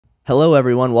Hello,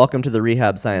 everyone. Welcome to the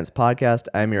Rehab Science Podcast.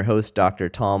 I'm your host, Dr.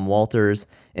 Tom Walters.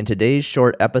 In today's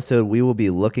short episode, we will be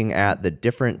looking at the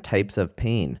different types of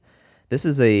pain. This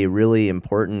is a really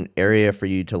important area for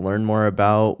you to learn more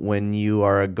about when you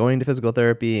are going to physical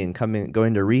therapy and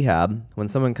going to rehab. When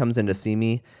someone comes in to see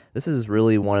me, this is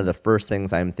really one of the first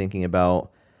things I'm thinking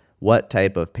about. What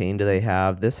type of pain do they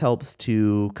have? This helps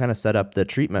to kind of set up the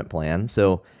treatment plan.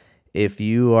 So if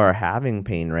you are having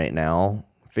pain right now,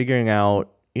 figuring out,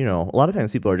 a lot of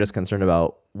times people are just concerned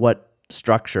about what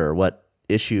structure, what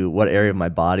issue, what area of my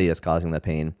body is causing the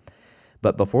pain.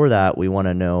 But before that, we want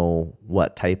to know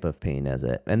what type of pain is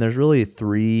it. And there's really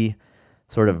three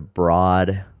sort of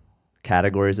broad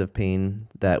categories of pain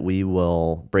that we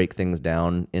will break things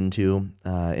down into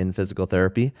in physical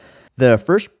therapy. The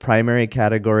first primary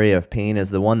category of pain is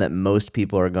the one that most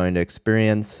people are going to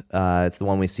experience. It's the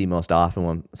one we see most often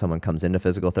when someone comes into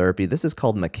physical therapy. This is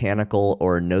called mechanical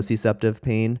or nociceptive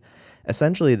pain.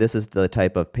 Essentially, this is the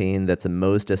type of pain that's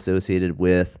most associated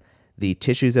with the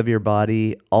tissues of your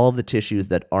body, all of the tissues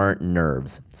that aren't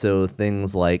nerves. So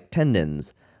things like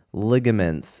tendons,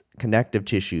 ligaments, connective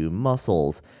tissue,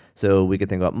 muscles. So we could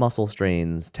think about muscle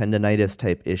strains, tendinitis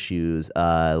type issues,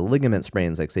 ligament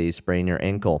sprains, like say you sprain your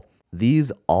ankle.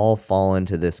 These all fall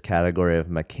into this category of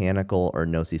mechanical or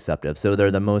nociceptive. So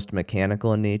they're the most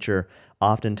mechanical in nature.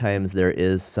 Oftentimes there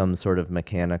is some sort of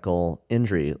mechanical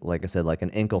injury, like I said, like an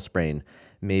ankle sprain.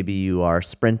 Maybe you are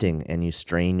sprinting and you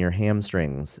strain your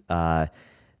hamstrings.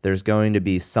 There's going to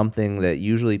be something that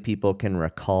usually people can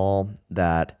recall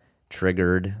that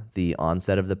triggered the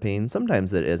onset of the pain.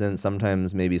 Sometimes it isn't.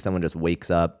 Sometimes maybe someone just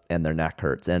wakes up and their neck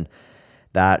hurts, and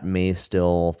that may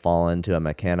still fall into a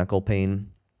mechanical pain.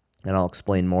 And I'll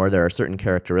explain more. There are certain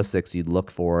characteristics you'd look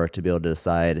for to be able to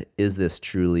decide, is this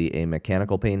truly a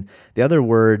mechanical pain? The other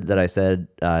word that I said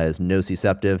is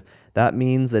nociceptive. That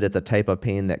means that it's a type of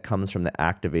pain that comes from the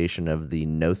activation of the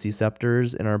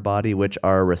nociceptors in our body, which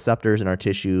are receptors in our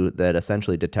tissue that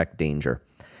essentially detect danger.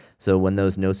 So when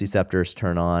those nociceptors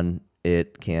turn on,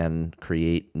 it can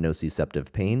create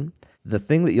nociceptive pain. The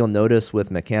thing that you'll notice with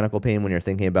mechanical pain when you're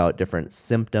thinking about different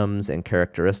symptoms and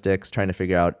characteristics, trying to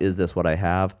figure out, is this what I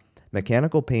have?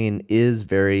 Mechanical pain is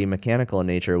very mechanical in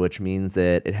nature, which means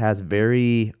that it has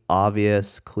very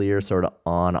obvious, clear sort of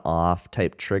on-off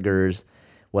type triggers,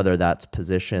 whether that's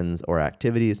positions or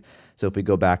activities. So if we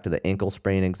go back to the ankle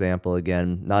sprain example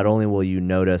again, not only will you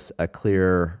notice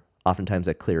oftentimes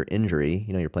a clear injury,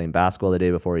 you're playing basketball the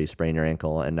day before, you sprain your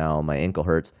ankle, and now my ankle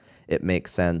hurts. It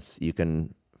makes sense. You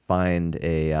can find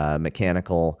a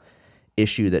mechanical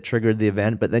issue that triggered the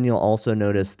event, but then you'll also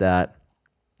notice that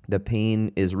the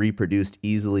pain is reproduced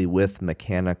easily with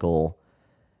mechanical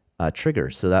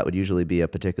triggers. So that would usually be a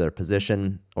particular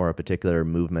position or a particular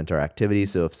movement or activity.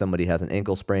 So if somebody has an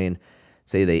ankle sprain,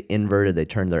 say they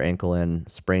turned their ankle in,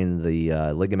 sprained the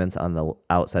ligaments on the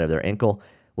outside of their ankle.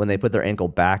 When they put their ankle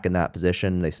back in that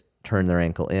position, they turn their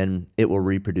ankle in, it will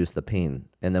reproduce the pain.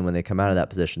 And then when they come out of that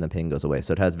position, the pain goes away.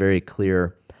 So it has very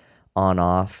clear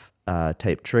on-off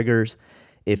type triggers.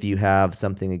 If you have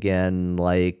something, again,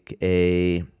 like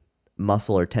a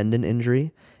muscle or tendon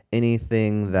injury,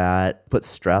 anything that puts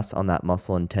stress on that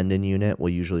muscle and tendon unit will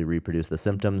usually reproduce the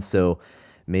symptoms. So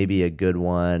maybe a good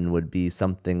one would be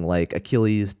something like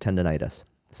Achilles tendonitis.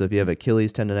 So if you have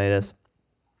Achilles tendonitis,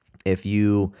 if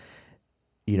you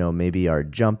maybe are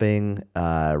jumping,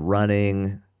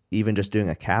 running, even just doing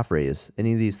a calf raise,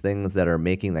 any of these things that are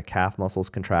making the calf muscles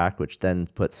contract, which then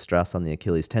puts stress on the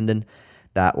Achilles tendon,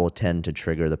 that will tend to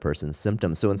trigger the person's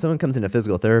symptoms. So when someone comes into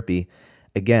physical therapy,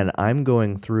 again, I'm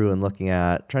going through and looking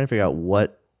at, trying to figure out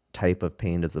what type of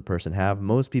pain does the person have.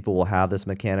 Most people will have this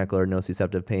mechanical or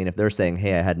nociceptive pain if they're saying,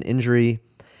 hey, I had an injury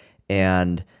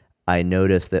and I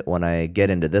notice that when I get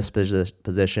into this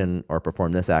position or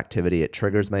perform this activity, it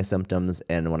triggers my symptoms.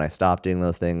 And when I stop doing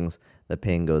those things, the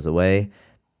pain goes away.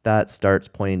 That starts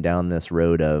pointing down this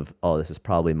road of, oh, this is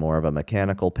probably more of a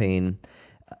mechanical pain.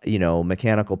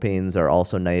 Mechanical pains are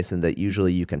also nice in that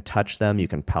usually you can touch them, you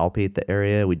can palpate the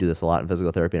area. We do this a lot in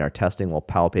physical therapy. In our testing, we'll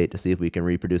palpate to see if we can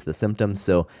reproduce the symptoms.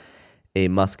 So a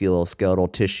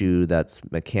musculoskeletal tissue that's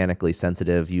mechanically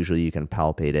sensitive, usually you can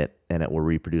palpate it and it will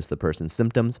reproduce the person's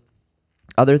symptoms.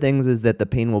 Other things is that the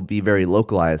pain will be very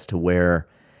localized to where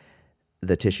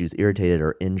the tissue's irritated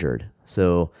or injured.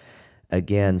 So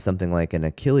again, something like an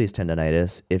Achilles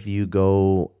tendonitis, if you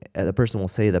go, the person will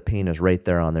say the pain is right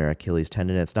there on their Achilles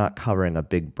tendon. It's not covering a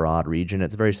big, broad region.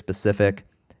 It's very specific,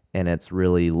 and it's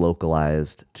really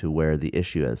localized to where the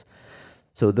issue is.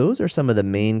 So those are some of the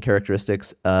main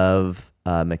characteristics of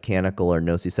mechanical or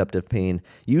nociceptive pain.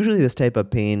 Usually this type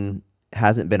of pain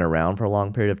hasn't been around for a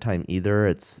long period of time either.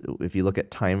 If you look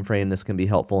at time frame, this can be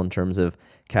helpful in terms of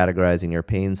categorizing your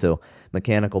pain. So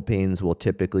mechanical pains will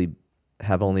typically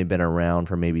have only been around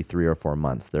for maybe 3 or 4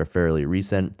 months. They're fairly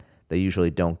recent. They usually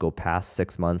don't go past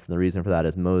 6 months. And the reason for that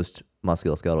is most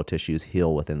musculoskeletal tissues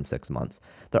heal within 6 months.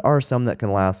 There are some that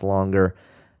can last longer.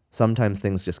 Sometimes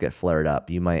things just get flared up.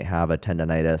 You might have a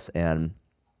tendonitis, and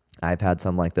I've had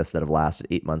some like this that have lasted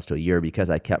 8 months to a year because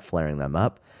I kept flaring them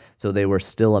up. So they were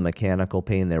still a mechanical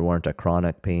pain. They weren't a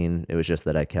chronic pain. It was just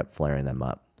that I kept flaring them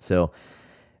up. So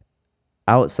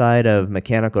outside of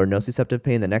mechanical or nociceptive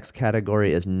pain, the next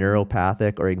category is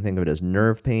neuropathic, or you can think of it as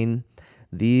nerve pain.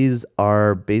 These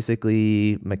are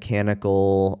basically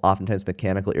mechanical, oftentimes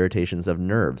mechanical irritations of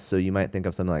nerves. So you might think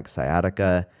of something like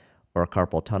sciatica or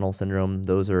carpal tunnel syndrome.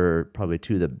 Those are probably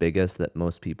two of the biggest that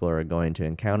most people are going to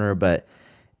encounter, but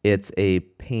it's a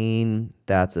pain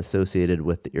that's associated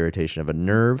with the irritation of a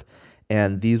nerve.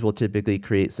 And these will typically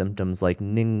create symptoms like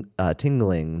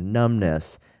tingling,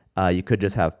 numbness. You could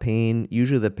just have pain.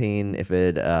 Usually the pain,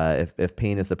 if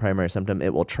pain is the primary symptom,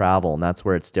 it will travel. And that's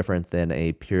where it's different than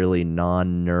a purely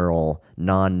non-nerve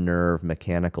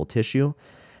mechanical tissue.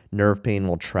 Nerve pain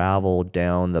will travel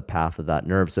down the path of that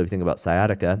nerve. So if you think about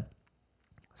sciatica,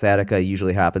 sciatica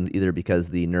usually happens either because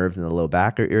the nerves in the low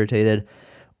back are irritated,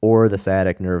 or the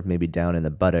sciatic nerve maybe down in the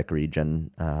buttock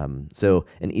region. So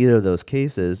in either of those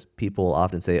cases, people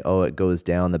often say, oh, it goes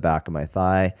down the back of my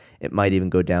thigh. It might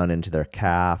even go down into their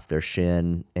calf, their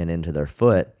shin, and into their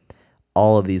foot.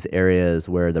 All of these areas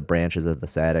where the branches of the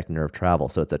sciatic nerve travel.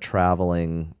 So it's a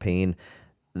traveling pain.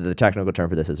 The technical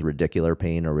term for this is radicular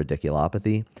pain or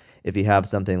radiculopathy. If you have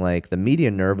something like the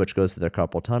median nerve, which goes to the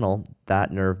carpal tunnel,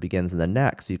 that nerve begins in the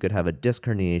neck. So you could have a disc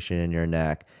herniation in your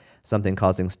neck, something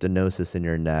causing stenosis in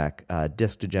your neck,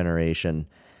 disc degeneration.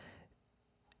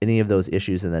 Any of those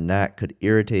issues in the neck could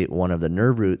irritate one of the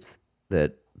nerve roots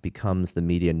that becomes the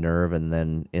median nerve, and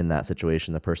then in that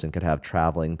situation, the person could have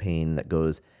traveling pain that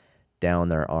goes down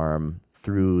their arm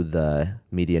through the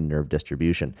median nerve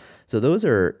distribution. So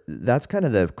that's kind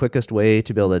of the quickest way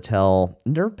to be able to tell.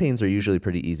 Nerve pains are usually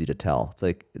pretty easy to tell. It's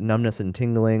like numbness and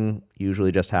tingling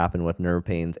usually just happen with nerve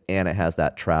pains, and it has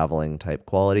that traveling type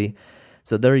quality.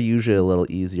 So they're usually a little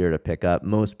easier to pick up.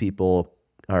 Most people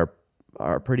are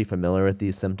pretty familiar with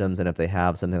these symptoms, and if they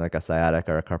have something like a sciatic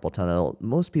or a carpal tunnel,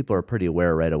 most people are pretty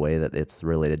aware right away that it's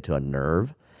related to a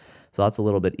nerve. So that's a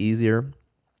little bit easier.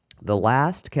 The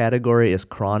last category is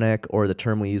chronic, or the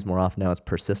term we use more often now is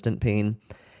persistent pain.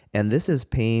 And this is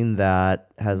pain that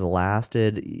has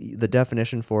lasted, the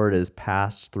definition for it is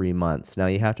past 3 months. Now,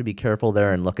 you have to be careful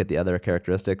there and look at the other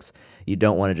characteristics. You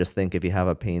don't want to just think if you have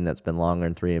a pain that's been longer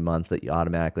than 3 months that you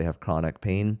automatically have chronic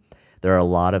pain. There are a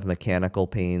lot of mechanical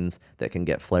pains that can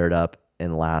get flared up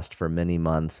and last for many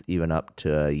months, even up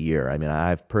to a year. I mean,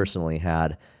 I've personally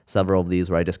had several of these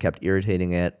where I just kept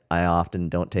irritating it. I often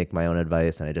don't take my own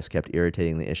advice, and I just kept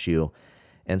irritating the issue.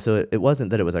 And so it wasn't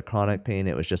that it was a chronic pain,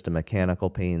 it was just a mechanical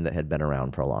pain that had been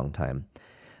around for a long time.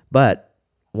 But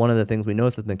one of the things we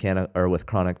notice with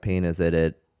chronic pain is that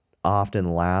it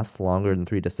often lasts longer than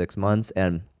 3 to 6 months.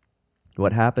 And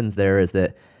what happens there is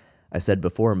that, I said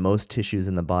before, most tissues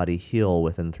in the body heal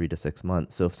within 3 to 6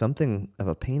 months. So if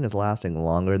a pain is lasting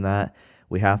longer than that,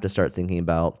 we have to start thinking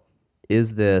about,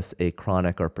 is this a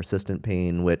chronic or persistent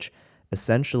pain, which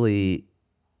essentially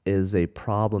is a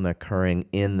problem occurring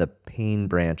in the pain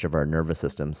branch of our nervous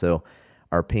system. So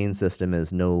our pain system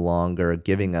is no longer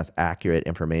giving us accurate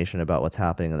information about what's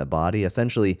happening in the body.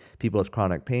 Essentially, people with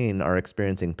chronic pain are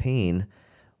experiencing pain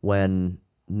when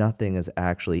nothing is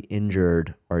actually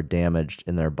injured or damaged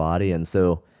in their body. And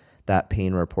so that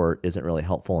pain report isn't really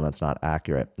helpful, and that's not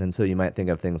accurate. And so you might think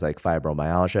of things like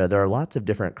fibromyalgia. There are lots of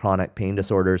different chronic pain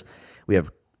disorders.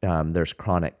 There's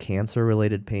chronic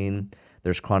cancer-related pain.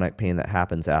 There's chronic pain that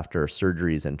happens after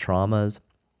surgeries and traumas.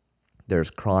 There's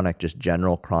just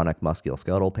general chronic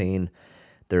musculoskeletal pain.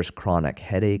 There's chronic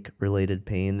headache-related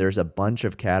pain. There's a bunch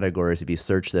of categories. If you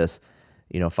search this,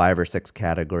 5 or 6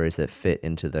 categories that fit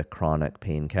into the chronic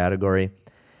pain category.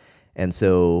 And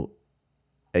so,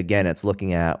 again, it's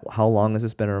looking at how long has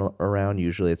this been around.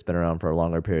 Usually it's been around for a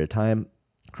longer period of time.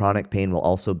 Chronic pain will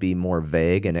also be more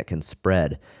vague, and it can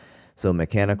spread. So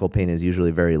mechanical pain is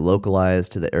usually very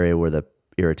localized to the area where the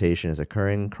irritation is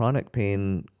occurring. Chronic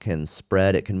pain can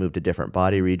spread. It can move to different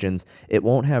body regions. It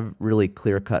won't have really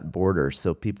clear-cut borders.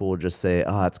 So people will just say,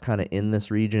 it's kind of in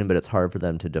this region, but it's hard for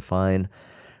them to define.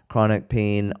 Chronic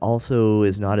pain also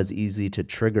is not as easy to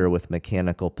trigger with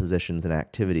mechanical positions and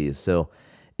activities. So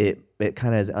it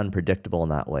kind of is unpredictable in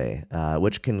that way,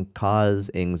 which can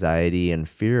cause anxiety and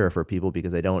fear for people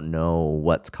because they don't know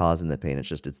what's causing the pain.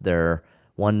 It's there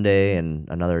one day and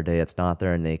another day it's not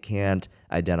there, and they can't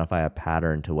identify a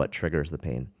pattern to what triggers the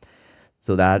pain.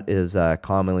 So that is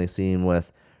commonly seen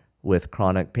with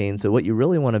chronic pain. So what you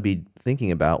really want to be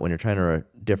thinking about when you're trying to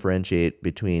differentiate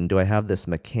between, do I have this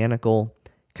mechanical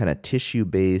kind of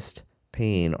tissue-based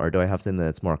pain, or do I have something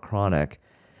that's more chronic,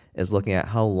 is looking at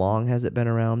how long has it been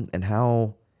around and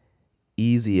how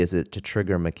easy is it to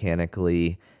trigger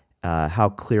mechanically, how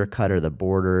clear-cut are the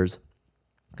borders,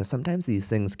 because sometimes these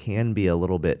things can be a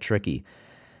little bit tricky.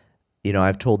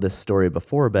 I've told this story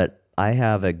before, but I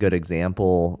have a good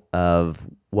example of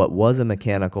what was a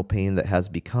mechanical pain that has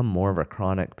become more of a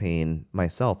chronic pain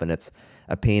myself. And it's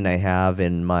a pain I have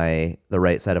in the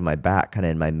right side of my back, kind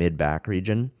of in my mid-back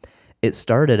region. It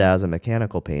started as a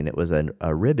mechanical pain. It was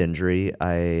a rib injury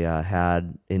I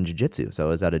had in jiu-jitsu. So I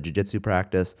was at a jiu-jitsu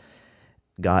practice,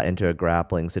 got into a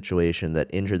grappling situation that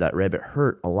injured that rib. It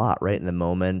hurt a lot right in the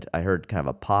moment. I heard kind of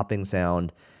a popping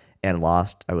sound and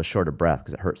I was short of breath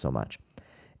because it hurt so much.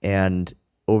 And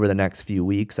over the next few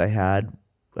weeks, I had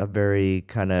a very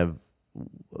kind of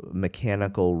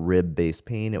mechanical rib-based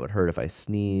pain. It would hurt if I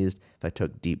sneezed, if I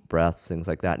took deep breaths, things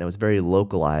like that. And it was very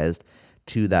localized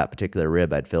to that particular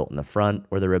rib. I'd feel it in the front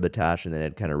where the rib attached, and then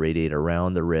it'd kind of radiate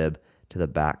around the rib to the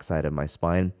back side of my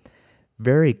spine.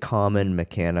 Very common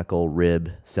mechanical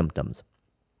rib symptoms.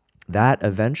 That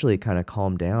eventually kind of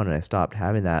calmed down and I stopped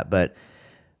having that. But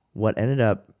what ended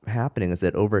up happening is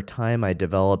that over time I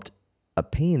developed a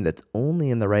pain that's only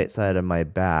in the right side of my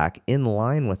back in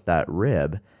line with that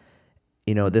rib.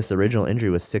 This original injury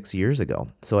was 6 years ago.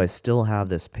 So I still have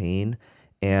this pain.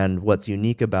 And what's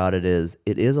unique about it is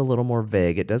a little more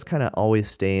vague. It does kind of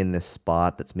always stay in this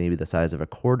spot that's maybe the size of a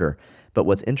quarter. But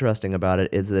what's interesting about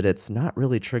it is that it's not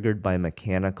really triggered by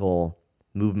mechanical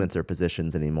movements or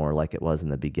positions anymore like it was in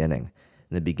the beginning.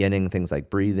 In the beginning, things like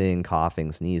breathing,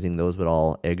 coughing, sneezing, those would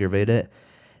all aggravate it.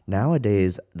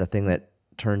 Nowadays, the thing that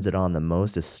turns it on the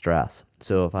most is stress.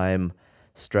 So if I'm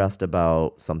stressed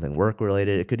about something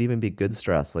work-related, it could even be good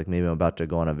stress, like maybe I'm about to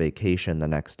go on a vacation the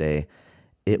next day,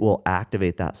 it will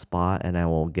activate that spot and I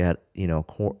will get,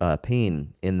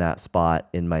 pain in that spot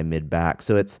in my mid-back.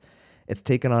 So it's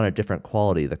taken on a different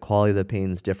quality. The quality of the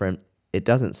pain is different. It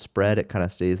doesn't spread. It kind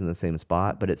of stays in the same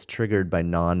spot, but it's triggered by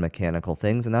non-mechanical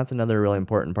things. And that's another really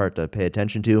important part to pay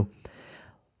attention to.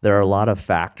 There are a lot of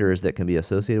factors that can be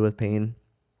associated with pain,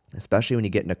 especially when you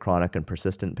get into chronic and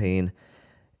persistent pain.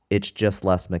 It's just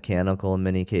less mechanical in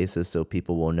many cases. So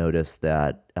people will notice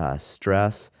that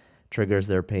stress triggers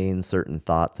their pain. Certain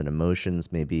thoughts and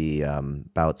emotions, maybe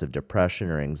bouts of depression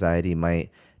or anxiety,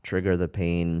 might trigger the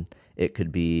pain. It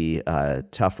could be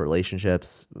tough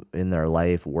relationships in their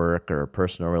life, work, or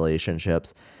personal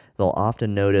relationships. They'll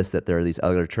often notice that there are these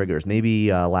other triggers.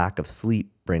 Maybe lack of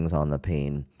sleep brings on the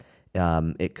pain.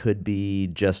 It could be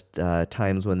just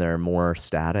times when they're more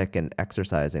static and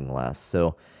exercising less.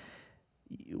 So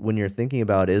when you're thinking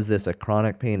about, is this a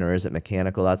chronic pain or is it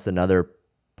mechanical, that's another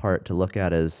part to look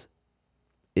at is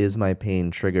my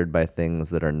pain triggered by things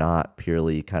that are not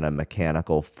purely kind of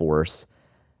mechanical force,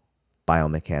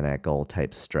 biomechanical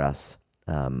type stress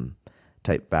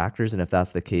type factors. And if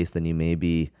that's the case, then you may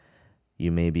be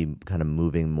kind of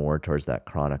moving more towards that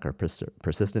chronic or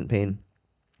persistent pain.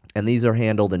 And these are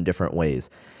handled in different ways.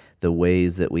 The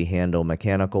ways that we handle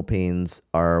mechanical pains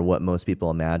are what most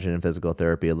people imagine in physical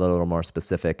therapy, a little more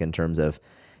specific in terms of,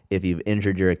 if you've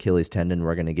injured your Achilles tendon,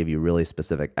 we're going to give you really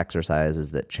specific exercises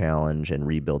that challenge and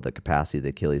rebuild the capacity of the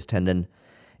Achilles tendon.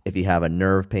 If you have a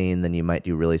nerve pain, then you might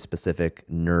do really specific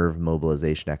nerve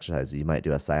mobilization exercises. You might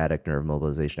do a sciatic nerve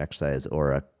mobilization exercise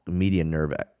or a median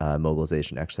nerve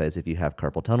mobilization exercise if you have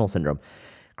carpal tunnel syndrome.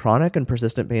 Chronic and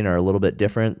persistent pain are a little bit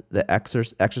different. The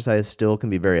exercise still can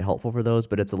be very helpful for those,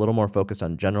 but it's a little more focused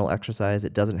on general exercise.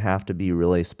 It doesn't have to be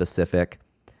really specific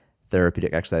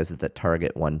therapeutic exercises that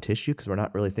target one tissue, because we're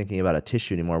not really thinking about a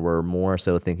tissue anymore. We're more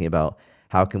so thinking about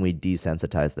how can we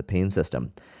desensitize the pain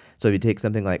system. So if you take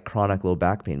something like chronic low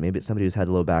back pain, maybe it's somebody who's had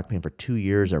low back pain for 2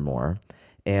 years or more,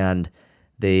 and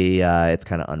it's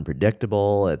kind of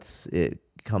unpredictable. It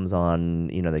comes on,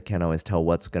 they can't always tell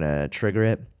what's going to trigger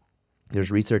it. There's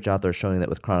research out there showing that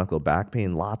with chronic low back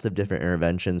pain, lots of different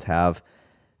interventions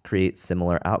create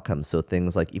similar outcomes. So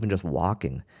things like even just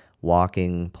walking,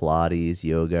 Pilates,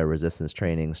 yoga, resistance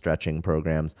training, stretching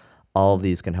programs, all of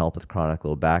these can help with chronic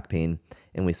low back pain.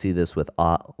 And we see this with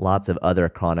lots of other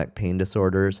chronic pain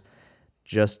disorders.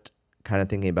 Just kind of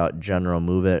thinking about general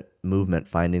movement,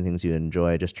 finding things you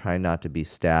enjoy, just trying not to be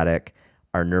static.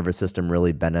 Our nervous system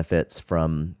really benefits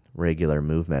from regular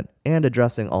movement and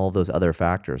addressing all of those other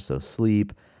factors. So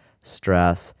sleep,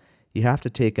 stress. You have to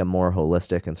take a more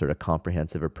holistic and sort of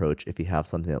comprehensive approach if you have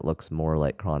something that looks more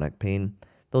like chronic pain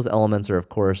Those elements are, of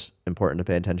course, important to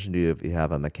pay attention to if you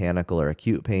have a mechanical or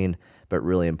acute pain, but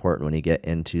really important when you get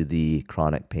into the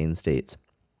chronic pain states.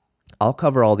 I'll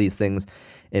cover all these things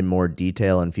in more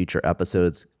detail in future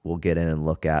episodes. We'll get in and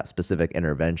look at specific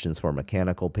interventions for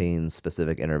mechanical pains,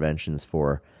 specific interventions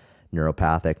for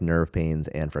neuropathic nerve pains,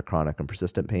 and for chronic and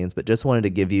persistent pains. But just wanted to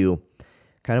give you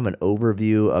kind of an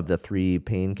overview of the three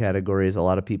pain categories. A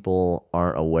lot of people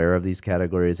aren't aware of these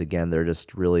categories. Again, they're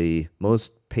just really,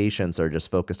 most patients are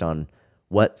just focused on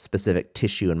what specific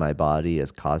tissue in my body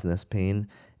is causing this pain.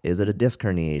 Is it a disc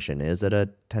herniation? Is it a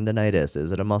tendonitis?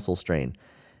 Is it a muscle strain?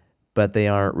 But they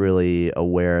aren't really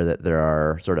aware that there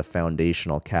are sort of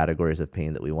foundational categories of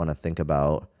pain that we want to think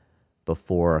about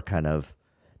before kind of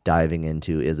diving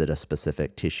into, is it a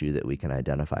specific tissue that we can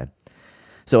identify?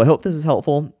 So I hope this is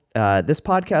helpful. This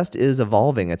podcast is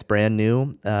evolving. It's brand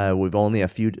new. We've only a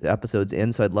few episodes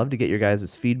in, so I'd love to get your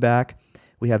guys' feedback.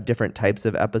 We have different types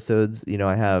of episodes.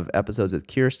 I have episodes with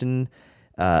Kirsten,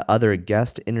 other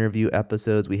guest interview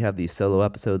episodes. We have these solo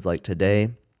episodes like today.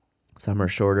 Some are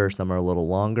shorter, some are a little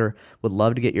longer. Would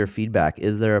love to get your feedback.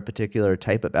 Is there a particular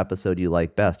type of episode you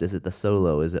like best? Is it the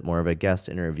solo? Is it more of a guest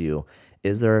interview?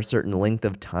 Is there a certain length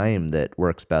of time that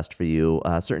works best for you?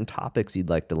 Certain topics you'd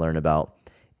like to learn about?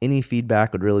 Any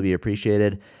feedback would really be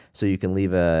appreciated. So you can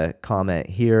leave a comment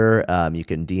here. You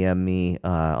can DM me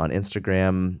on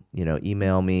Instagram,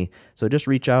 email me. So just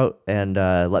reach out and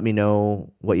let me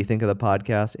know what you think of the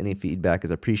podcast. Any feedback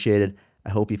is appreciated. I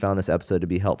hope you found this episode to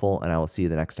be helpful, and I will see you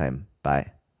the next time.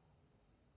 Bye.